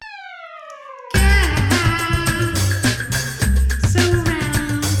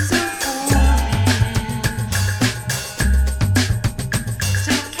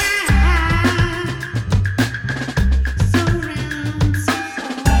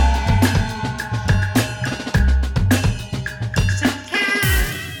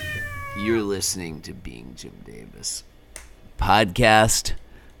listening to Being Jim Davis. Podcast,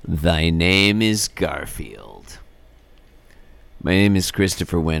 Thy Name is Garfield. My name is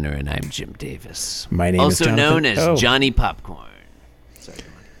Christopher Winter, and I'm Jim Davis. My name is also Jonathan. known as Johnny Popcorn. Sorry.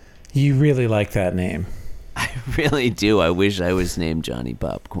 You really like that name. I really do. I wish I was named Johnny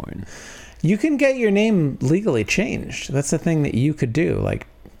Popcorn. You can get your name legally changed. That's the thing that you could do. Like,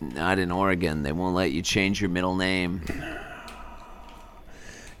 not in Oregon. They won't let you change your middle name.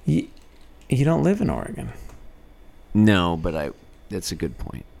 You don't live in Oregon. No, but that's a good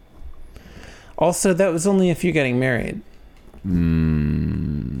point. Also, that was only if you're getting married.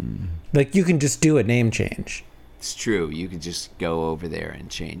 Like, you can just do a name change. It's true. You could just go over there and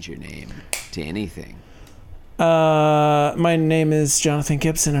change your name to anything. My name is Jonathan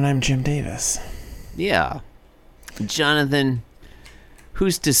Gibson, and I'm Jim Davis. Yeah. Jonathan,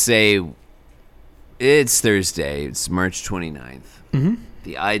 who's to say it's Thursday. It's March 29th. Mm-hmm.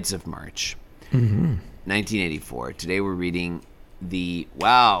 The Ides of March. Mm-hmm. 1984. Today we're reading there's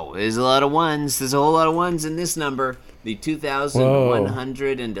a lot of ones. There's a whole lot of ones in this number. The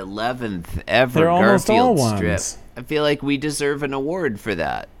 2111th ever They're almost all Garfield strip. ones. I feel like we deserve an award for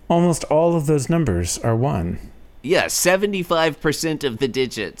that. Almost all of those numbers are one. Yeah, 75% of the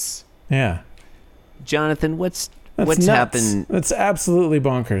digits. Yeah. Jonathan, what's nuts. happened? That's absolutely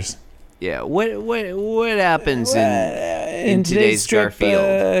bonkers. Yeah, what happens in today's strip,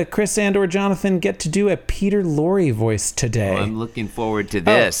 Garfield? Chris and/or Jonathan get to do a Peter Lorre voice today. I'm looking forward to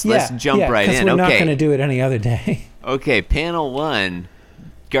this. Yeah, Let's jump right in. We're not going to do it any other day. Okay, panel 1.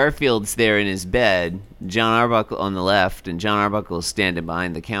 Garfield's there in his bed. John Arbuckle on the left, and John Arbuckle is standing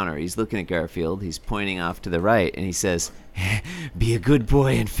behind the counter. He's looking at Garfield. He's pointing off to the right, and he says, "Be a good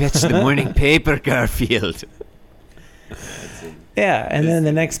boy and fetch the morning paper, Garfield." Yeah, and then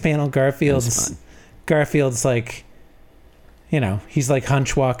the next panel, Garfield's like, he's like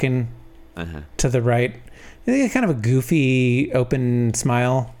hunchwalking to the right. Kind of a goofy, open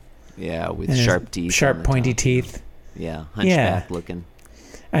smile. Yeah, with sharp teeth. Sharp, pointy teeth. Yeah, hunchback looking.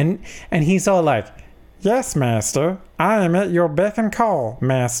 And he's all like, "Yes, master. I am at your beck and call,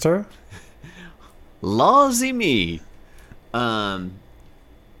 master." Lawsy me. Then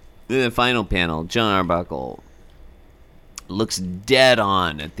the final panel, John Arbuckle looks dead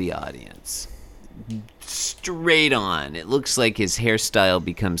on at the audience. Straight on. It looks like his hairstyle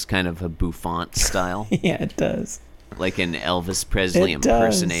becomes kind of a bouffant style. Yeah, it does. Like an Elvis Presley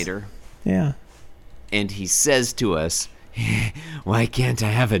impersonator. Yeah. And he says to us, "Why can't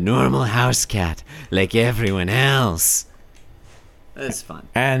I have a normal house cat like everyone else?" That's fun.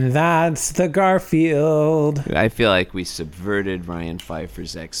 And that's the Garfield. I feel like we subverted Ryan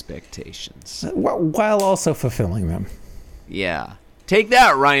Pfeiffer's expectations. While also fulfilling them. Yeah. Take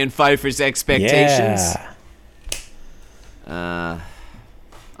that, Ryan Pfeiffer's expectations. Yeah.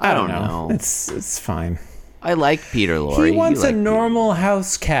 I don't know. It's fine. I like Peter Lorre. He wants a normal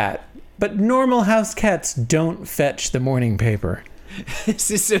house cat, but normal house cats don't fetch the morning paper. This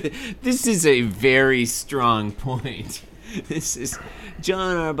is a very strong point.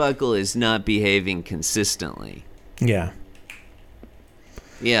 John Arbuckle is not behaving consistently. Yeah.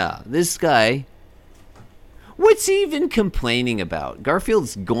 Yeah, this guy. What's he even complaining about?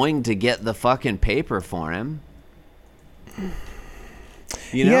 Garfield's going to get the fucking paper for him.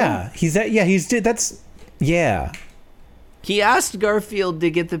 Yeah, yeah. He asked Garfield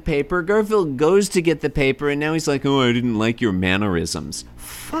to get the paper. Garfield goes to get the paper, and now he's like, "Oh, I didn't like your mannerisms."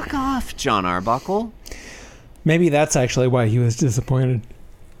 Fuck off, John Arbuckle. Maybe that's actually why he was disappointed.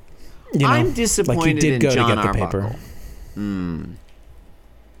 I'm disappointed in John Arbuckle.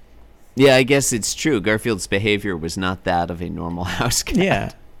 Yeah, I guess it's true. Garfield's behavior was not that of a normal house cat.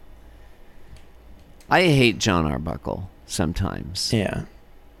 Yeah. I hate John Arbuckle sometimes. Yeah.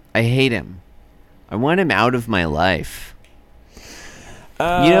 I hate him. I want him out of my life.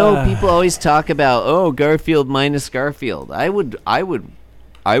 People always talk about, Garfield minus Garfield. I would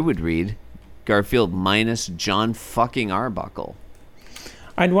read Garfield minus John fucking Arbuckle.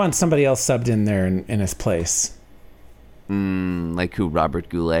 I'd want somebody else subbed in there in his place. Like who? Robert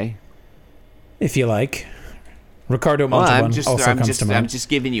Goulet? If you like. Ricardo Montalban comes to mind. I'm just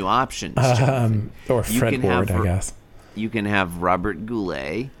giving you options. Or Fred Ward, I guess. You can have Robert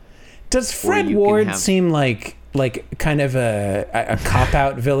Goulet. Does Fred Ward seem like kind of a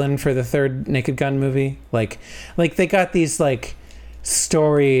cop-out villain for the third Naked Gun movie? Like they got these like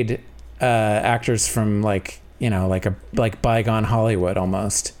storied actors from like bygone Hollywood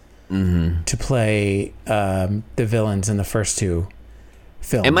almost to play the villains in the first two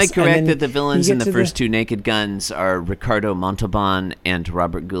films. Am I correct that the villains in the first two Naked Guns are Ricardo Montalban and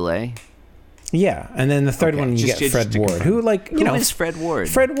Robert Goulet? Yeah, and then the third one you get Fred Ward, who who is Fred Ward?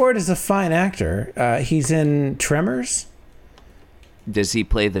 Fred Ward is a fine actor. He's in Tremors. Does he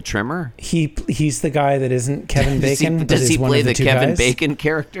play the trimmer? He's the guy that isn't Kevin Bacon. Does he play the Kevin guys? Bacon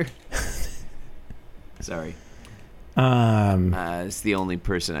character? Sorry. It's the only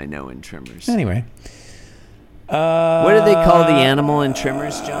person I know in Tremors. Anyway. What do they call the animal in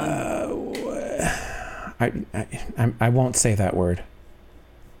Tremors, John? I won't say that word.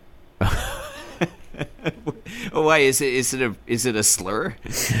 Why is it a slur?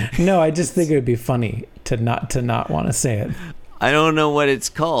 No, I just think it would be funny to not want to say it. I don't know what it's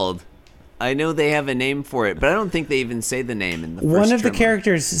called. I know they have a name for it, but I don't think they even say the name in the first One of Tremor. the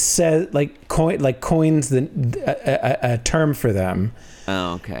characters says coins a term for them.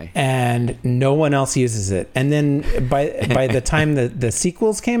 Oh, okay. And no one else uses it. And then by the time the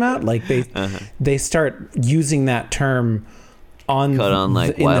sequels came out, they start using that term in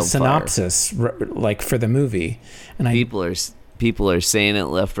the synopsis, for the movie. And people are saying it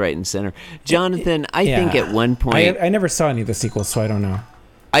left, right, and center. Jonathan, I think at one point I never saw any of the sequels, so I don't know.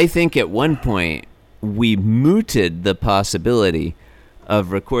 I think at one point we mooted the possibility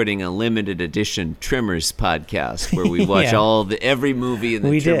of recording a limited edition Tremors podcast where we watch every movie in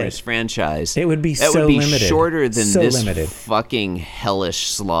the Tremors franchise. It would be limited. Shorter than fucking hellish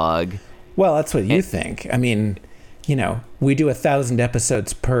slog. Well, that's what you think. I mean, we do 1,000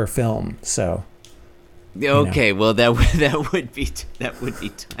 episodes per film, so. Okay, well that would be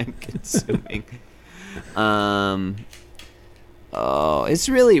time consuming. It's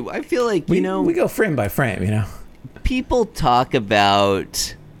really. I feel like we go frame by frame. People talk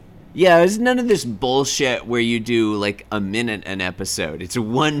about. Yeah, there's none of this bullshit where you do like a minute an episode. It's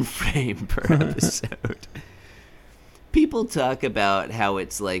 1 frame per episode. People talk about how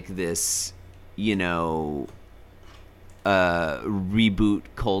it's like this, reboot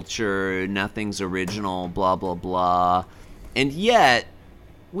culture, nothing's original, blah, blah, blah. And yet,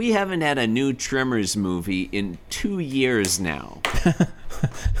 we haven't had a new Tremors movie in 2 years now. I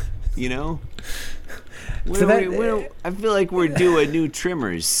feel like we're due a new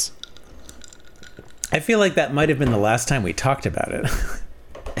Tremors. I feel like that might have been the last time we talked about it.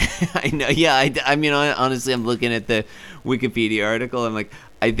 I know, yeah. I mean, honestly, I'm looking at the Wikipedia article. I'm like,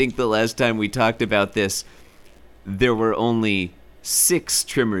 I think the last time we talked about this, there were only 6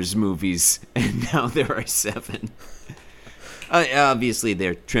 Tremors movies, and now there are 7. Obviously,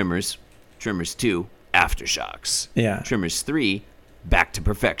 they're Tremors, Tremors 2, Aftershocks, Tremors 3, Back to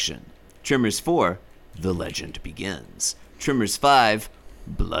Perfection, Tremors 4, The Legend Begins, Tremors 5,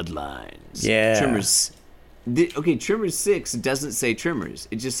 Bloodlines. Yeah. Tremors 6 doesn't say Tremors.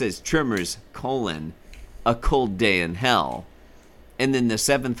 It just says Tremors, A Cold Day in Hell. And then the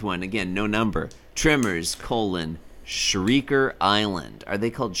 7th one, again, no number, Tremors, Shrieker Island. Are they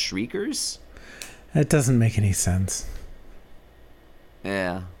called Shriekers? That doesn't make any sense.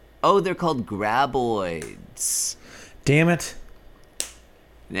 Yeah. Oh, they're called Graboids. Damn it.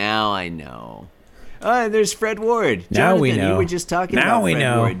 Now I know. Oh, there's Fred Ward. Now Jonathan, we know. You were just talking about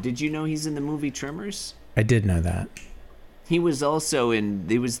Fred Ward. Did you know he's in the movie Tremors? I did know that. He was also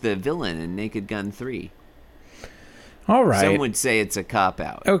he was the villain in Naked Gun 3. All right. Some would say it's a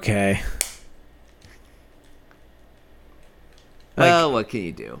cop-out. Okay. Well, what can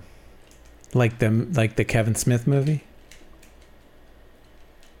you do? Like the Kevin Smith movie?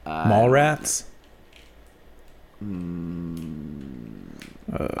 Mallrats?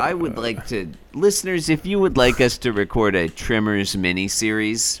 I would like to... Listeners, if you would like us to record a Tremors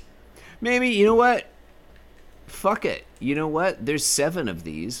miniseries, maybe, you know what? Fuck it. You know what? There's 7 of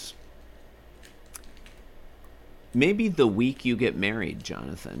these. Maybe the week you get married,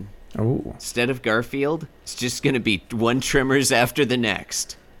 Jonathan. Oh. Instead of Garfield, it's just going to be 1 Tremors after the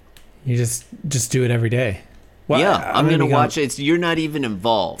next. You just do it every day. Well, yeah, I'm going to watch it. You're not even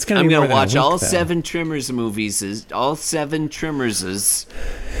involved. I'm going to watch all 7 Tremors movies, all 7 Tremorses,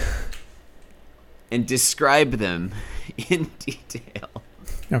 and describe them in detail.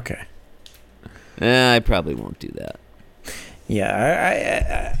 Okay. I probably won't do that.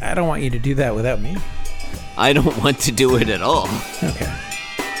 Yeah, I don't want you to do that without me. I don't want to do it at all. Okay.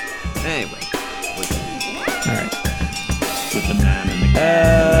 Anyway. All right.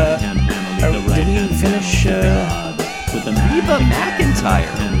 Did we finish? Reba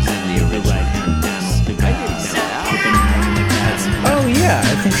McEntire was in the original. I didn't know that. Oh yeah, I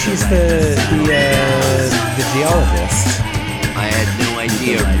think she's the geologist. I had no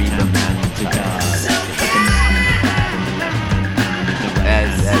idea Reba McEntire. As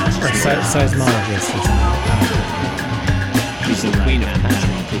seismologist or something. She's the queen of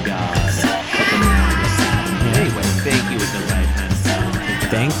country. Anyway, thank you.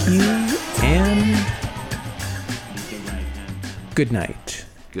 Thank you, and Good night.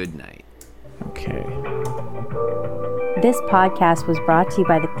 Good night. Okay. This podcast was brought to you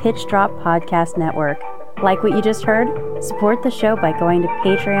by the Pitch Drop Podcast Network. Like what you just heard? Support the show by going to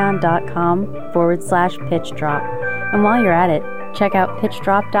patreon.com/pitch drop. And while you're at it, check out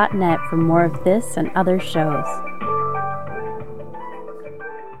pitchdrop.net for more of this and other shows.